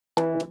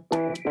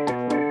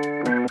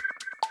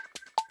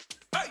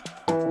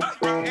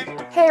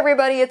Hey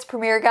everybody, it's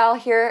Premiere Gal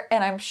here,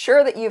 and I'm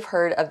sure that you've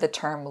heard of the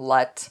term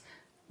LUT.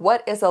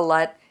 What is a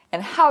LUT,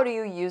 and how do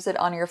you use it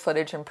on your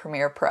footage in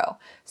Premiere Pro?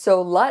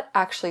 So LUT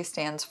actually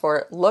stands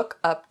for Look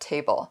Up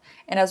Table,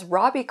 and as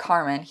Robbie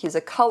Carmen, he's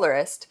a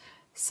colorist,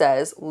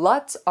 says,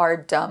 LUTs are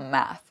dumb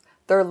math.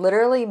 They're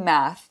literally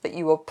math that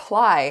you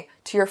apply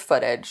to your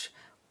footage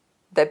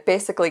that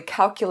basically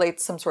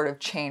calculates some sort of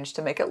change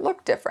to make it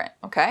look different,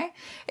 okay?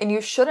 And you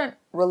shouldn't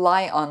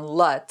rely on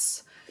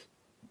LUTs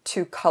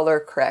to color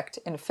correct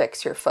and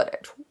fix your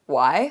footage.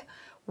 Why?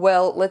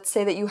 Well, let's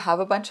say that you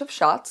have a bunch of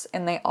shots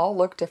and they all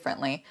look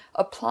differently.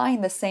 Applying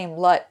the same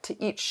LUT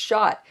to each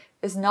shot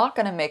is not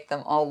going to make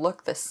them all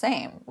look the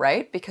same,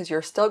 right? Because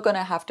you're still going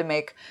to have to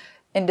make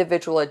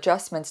individual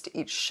adjustments to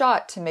each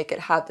shot to make it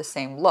have the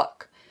same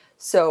look.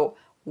 So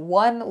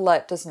one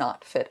LUT does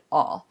not fit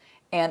all.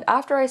 And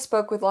after I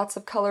spoke with lots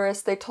of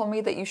colorists, they told me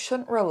that you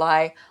shouldn't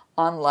rely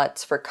on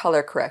LUTs for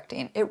color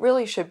correcting. It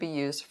really should be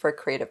used for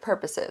creative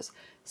purposes.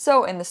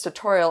 So in this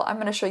tutorial, I'm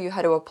going to show you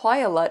how to apply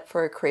a LUT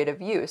for a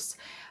creative use.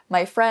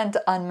 My friend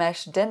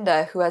Unmesh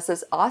Dinda, who has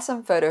this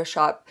awesome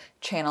Photoshop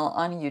channel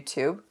on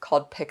YouTube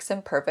called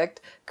PiXImperfect,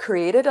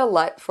 created a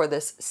LUT for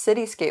this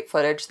cityscape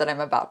footage that I'm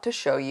about to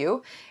show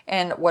you.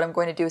 And what I'm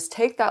going to do is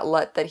take that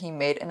LUT that he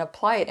made and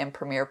apply it in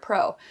Premiere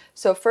Pro.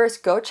 So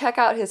first, go check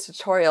out his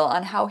tutorial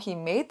on how he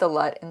made the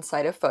LUT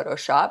inside of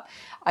Photoshop.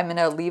 I'm going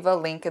to leave a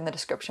link in the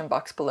description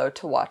box below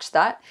to watch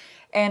that.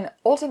 And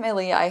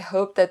ultimately, I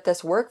hope that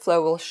this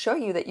workflow will show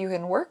you that you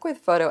can work with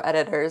photo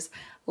editors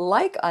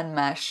like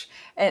Unmesh,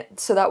 and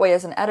so that way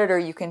as an editor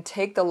you can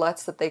take the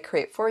LUTs that they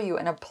create for you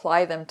and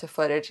apply them to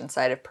footage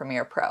inside of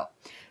Premiere Pro.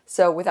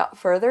 So without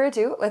further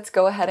ado, let's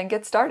go ahead and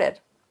get started.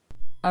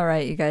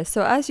 Alright you guys,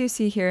 so as you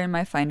see here in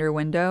my Finder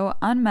window,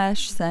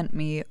 Unmesh sent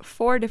me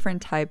 4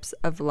 different types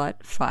of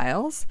LUT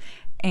files,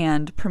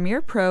 and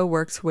Premiere Pro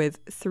works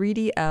with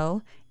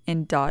 3DL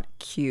in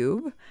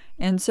 .cube,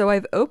 and so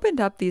I've opened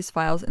up these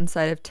files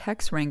inside of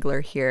Text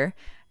Wrangler here.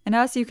 And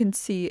as you can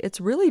see,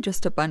 it's really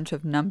just a bunch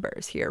of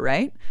numbers here,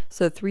 right?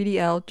 So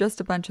 3DL,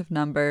 just a bunch of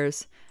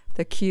numbers.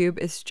 The cube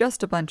is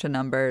just a bunch of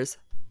numbers,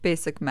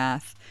 basic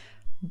math.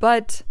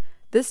 But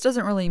this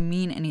doesn't really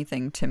mean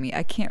anything to me.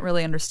 I can't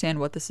really understand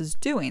what this is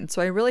doing.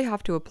 So I really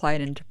have to apply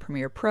it into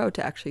Premiere Pro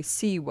to actually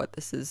see what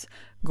this is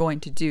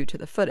going to do to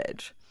the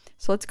footage.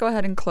 So let's go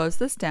ahead and close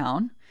this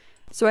down.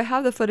 So I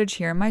have the footage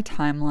here in my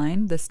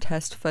timeline, this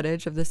test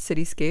footage of the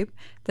cityscape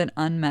that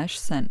Unmesh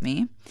sent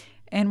me.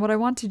 And what I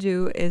want to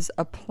do is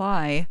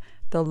apply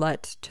the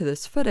LUT to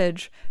this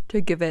footage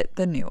to give it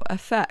the new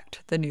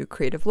effect, the new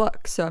creative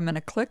look. So I'm going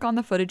to click on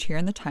the footage here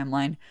in the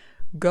timeline,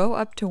 go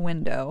up to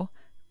Window,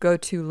 go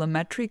to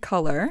Lumetri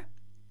Color,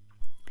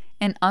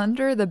 and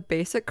under the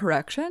basic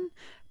correction,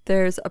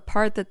 there's a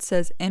part that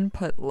says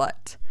Input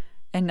LUT.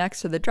 And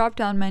next to the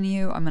drop-down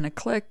menu, I'm going to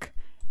click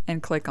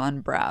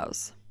on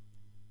Browse.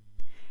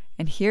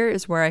 And here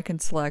is where I can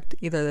select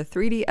either the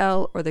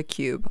 3DL or the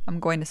cube.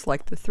 I'm going to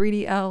select the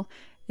 3DL.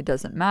 It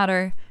doesn't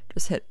matter,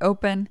 just hit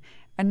open,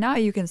 and now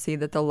you can see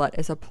that the LUT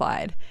is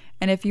applied.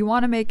 And if you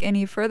want to make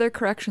any further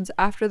corrections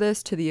after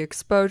this to the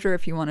exposure,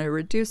 if you want to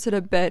reduce it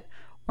a bit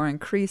or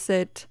increase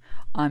it,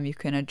 you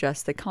can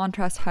adjust the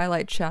contrast,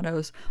 highlight,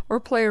 shadows, or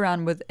play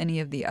around with any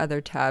of the other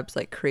tabs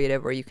like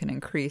creative, where you can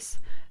increase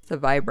the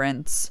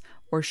vibrance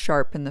or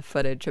sharpen the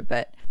footage a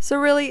bit. So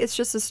really, it's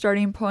just a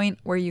starting point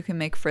where you can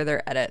make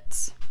further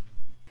edits.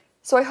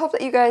 So I hope that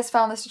you guys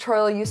found this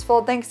tutorial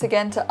useful. Thanks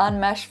again to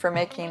Unmesh for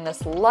making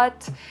this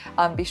LUT.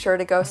 Be sure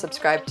to go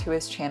subscribe to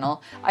his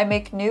channel. I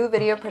make new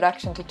video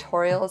production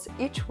tutorials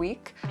each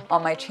week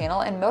on my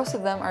channel, and most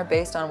of them are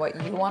based on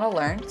what you want to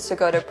learn. So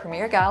go to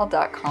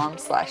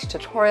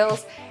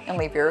premieregal.com/tutorials and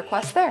leave your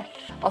request there.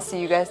 I'll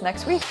see you guys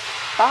next week.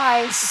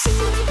 Bye!